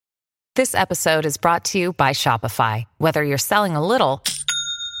This episode is brought to you by Shopify. Whether you're selling a little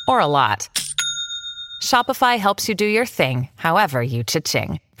or a lot, Shopify helps you do your thing, however you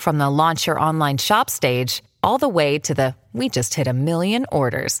cha-ching. From the launch your online shop stage, all the way to the we just hit 1 million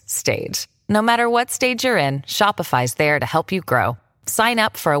orders stage. No matter what stage you're in, Shopify's there to help you grow. Sign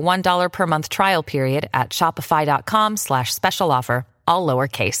up for a $1 per month trial period at shopify.com/special offer, all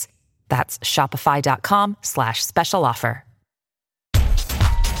lowercase. That's shopify.com/special offer.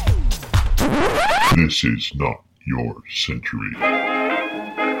 This is not your century.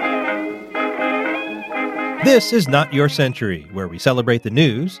 This is Not Your Century, where we celebrate the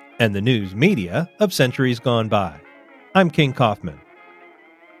news and the news media of centuries gone by. I'm King Kaufman.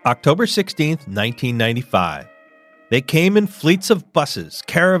 October 16th, 1995. They came in fleets of buses,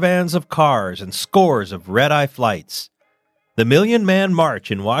 caravans of cars, and scores of red-eye flights. The Million Man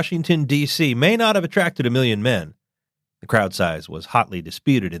March in Washington, D.C. may not have attracted 1 million men. The crowd size was hotly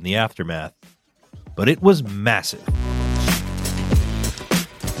disputed in the aftermath, but it was massive.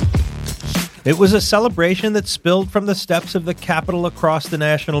 It was a celebration that spilled from the steps of the Capitol across the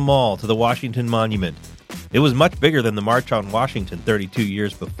National Mall to the Washington Monument. It was much bigger than the March on Washington 32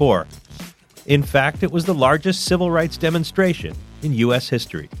 years before. In fact, it was the largest civil rights demonstration in U.S.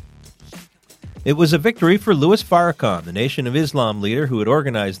 history. It was a victory for Louis Farrakhan, the Nation of Islam leader who had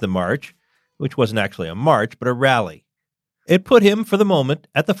organized the march, which wasn't actually a march, but a rally. It put him, for the moment,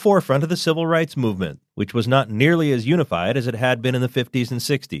 at the forefront of the civil rights movement, which was not nearly as unified as it had been in the 50s and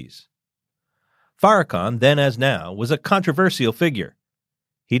 60s. Farrakhan, then as now, was a controversial figure.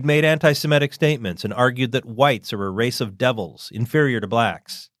 He'd made anti-Semitic statements and argued that whites are a race of devils, inferior to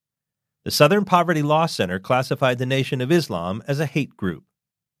blacks. The Southern Poverty Law Center classified the Nation of Islam as a hate group.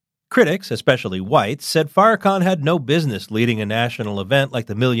 Critics, especially whites, said Farrakhan had no business leading a national event like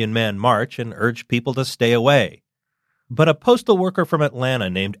the Million Man March and urged people to stay away. But a postal worker from Atlanta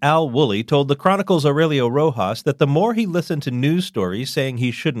named Al Woolley told the Chronicle's Aurelio Rojas that the more he listened to news stories saying he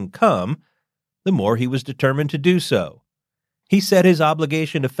shouldn't come, the more he was determined to do so. He said his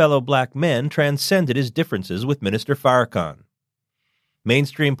obligation to fellow black men transcended his differences with Minister Farrakhan.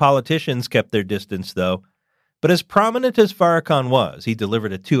 Mainstream politicians kept their distance, though, but as prominent as Farrakhan was, he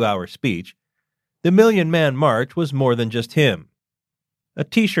delivered a 2-hour speech, the Million Man March was more than just him. A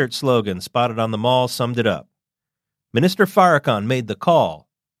T-shirt slogan spotted on the mall summed it up. Minister Farrakhan made the call,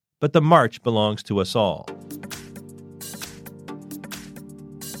 but the march belongs to us all.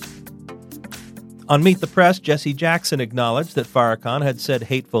 On Meet the Press, Jesse Jackson acknowledged that Farrakhan had said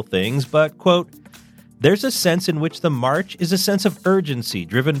hateful things, but, quote, there's a sense in which the march is a sense of urgency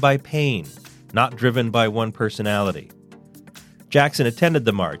driven by pain, not driven by one personality. Jackson attended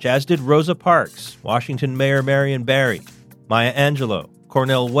the march, as did Rosa Parks, Washington Mayor Marion Barry, Maya Angelou,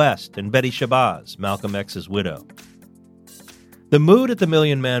 Cornel West, and Betty Shabazz, Malcolm X's widow. The mood at the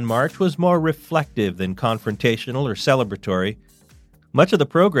Million Man March was more reflective than confrontational or celebratory. Much of the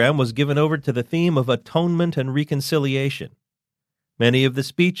program was given over to the theme of atonement and reconciliation. Many of the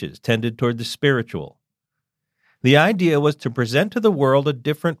speeches tended toward the spiritual. The idea was to present to the world a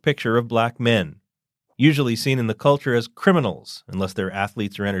different picture of black men, usually seen in the culture as criminals, unless they're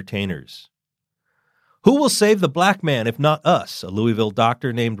athletes or entertainers. Who will save the black man if not us? A Louisville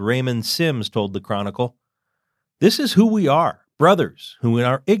doctor named Raymond Sims told the Chronicle. This is who we are, brothers who in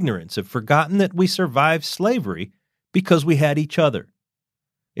our ignorance have forgotten that we survived slavery because we had each other.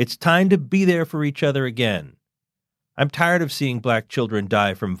 It's time to be there for each other again. I'm tired of seeing black children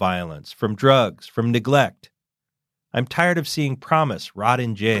die from violence, from drugs, from neglect. I'm tired of seeing promise rot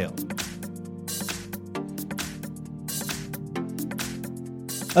in jail.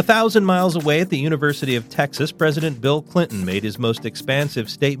 1,000 miles away at the University of Texas, President Bill Clinton made his most expansive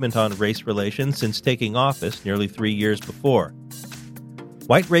statement on race relations since taking office nearly 3 years before.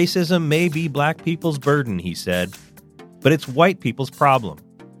 White racism may be black people's burden, he said, but it's white people's problem.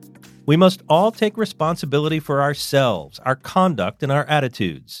 We must all take responsibility for ourselves, our conduct, and our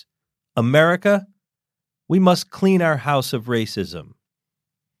attitudes. America, we must clean our house of racism.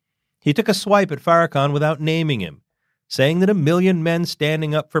 He took a swipe at Farrakhan without naming him, saying that 1 million men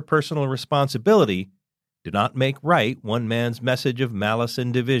standing up for personal responsibility did not make right one man's message of malice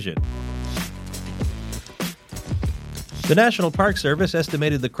and division. The National Park Service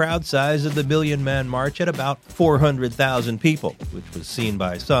estimated the crowd size of the Million Man March at about 400,000 people, which was seen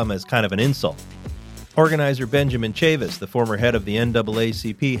by some as kind of an insult. Organizer Benjamin Chavis, the former head of the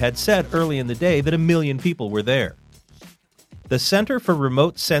NAACP, had said early in the day that 1 million people were there. The Center for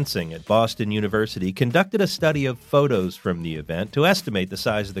Remote Sensing at Boston University conducted a study of photos from the event to estimate the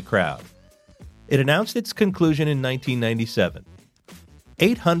size of the crowd. It announced its conclusion in 1997.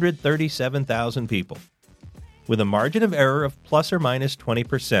 837,000 people, with a margin of error of plus or minus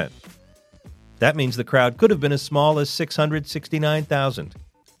 20%. That means the crowd could have been as small as 669,000,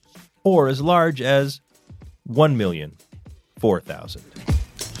 or as large as 1,004,000.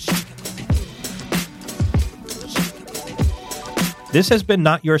 This has been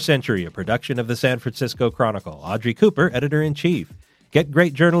Not Your Century, a production of the San Francisco Chronicle. Audrey Cooper, editor-in-chief. Get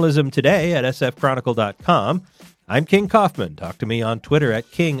great journalism today at sfchronicle.com. I'm King Kaufman. Talk to me on Twitter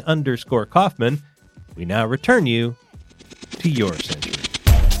at King_Kaufman. We now return you to your century.